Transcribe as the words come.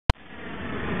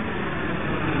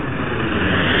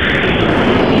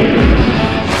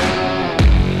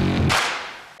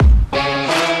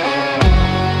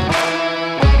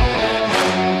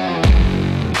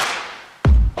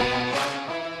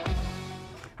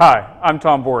Hi, I'm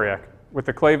Tom Boriak with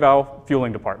the Clay Valve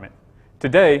Fueling Department.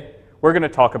 Today, we're going to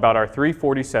talk about our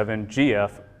 347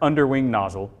 GF underwing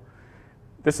nozzle.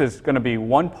 This is going to be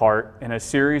one part in a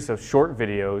series of short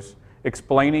videos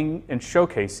explaining and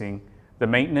showcasing the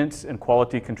maintenance and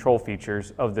quality control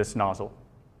features of this nozzle.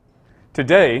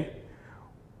 Today,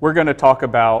 we're going to talk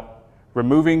about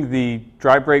removing the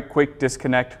dry brake quick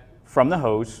disconnect from the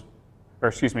hose,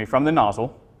 from the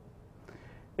nozzle,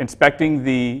 inspecting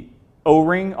the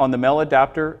O-ring on the male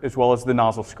adapter as well as the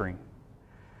nozzle screen.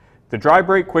 The dry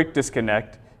brake quick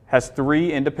disconnect has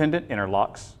 3 independent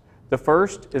interlocks. The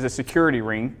first is a security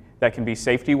ring that can be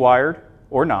safety wired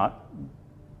or not.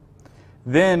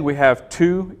 Then we have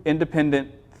 2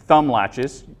 independent thumb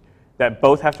latches that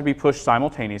both have to be pushed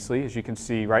simultaneously, as you can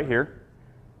see right here,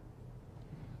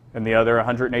 and the other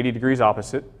 180 degrees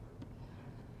opposite.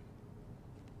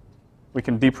 We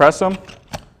can depress them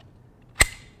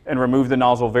and remove the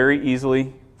nozzle very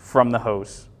easily from the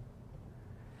hose.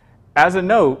 As a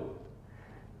note,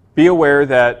 be aware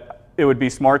that it would be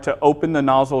smart to open the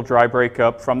nozzle dry brake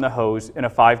up from the hose in a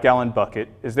 5-gallon bucket,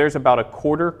 as there's about a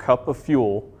 1/4 cup of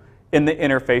fuel in the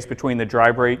interface between the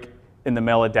dry brake and the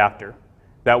male adapter.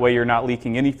 That way you're not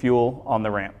leaking any fuel on the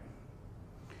ramp.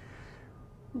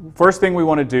 First thing we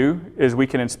want to do is we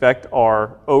can inspect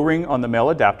our O-ring on the male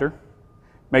adapter,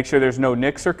 make sure there's no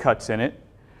nicks or cuts in it.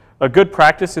 A good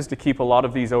practice is to keep a lot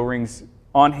of these O-rings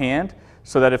on hand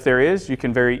so that if there is, you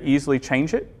can very easily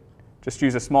change it. Just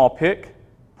use a small pick,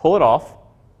 pull it off,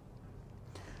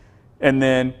 and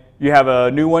then you have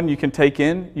a new one you can take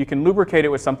in. You can lubricate it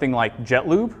with something like Jet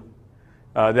Lube.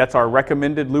 That's our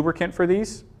recommended lubricant for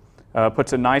these.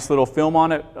 Puts a nice little film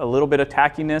on it, a little bit of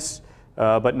tackiness,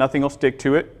 but nothing will stick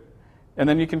to it. And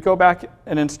then you can go back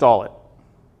and install it.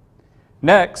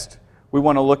 Next, we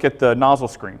want to look at the nozzle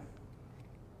screen.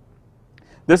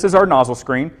 This is our nozzle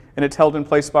screen, and it's held in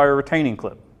place by a retaining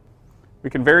clip. We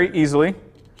can very easily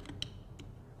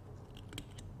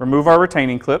remove our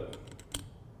retaining clip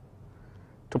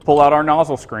to pull out our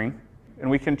nozzle screen, and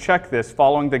we can check this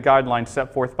following the guidelines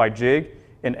set forth by JIG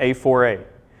and A4A.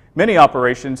 Many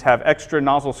operations have extra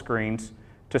nozzle screens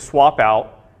to swap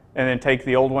out and then take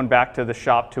the old one back to the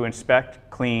shop to inspect,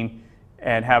 clean,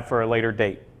 and have for a later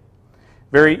date.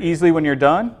 Very easily when you're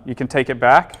done, you can take it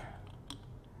back,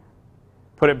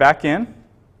 put it back in,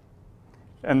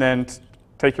 and then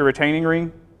take your retaining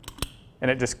ring, and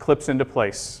it just clips into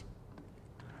place.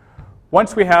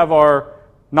 Once we have our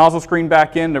nozzle screen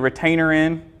back in, the retainer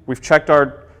in, we've checked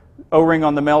our O-ring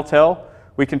on the male tail,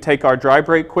 we can take our dry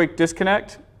brake quick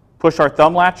disconnect, push our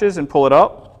thumb latches and pull it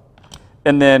up,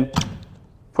 and then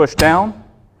push down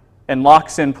and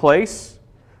locks in place,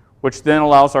 which then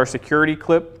allows our security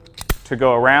clip to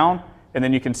go around, and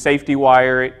then you can safety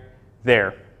wire it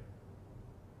there.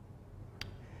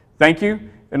 Thank you,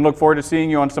 and look forward to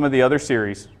seeing you on some of the other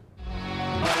series.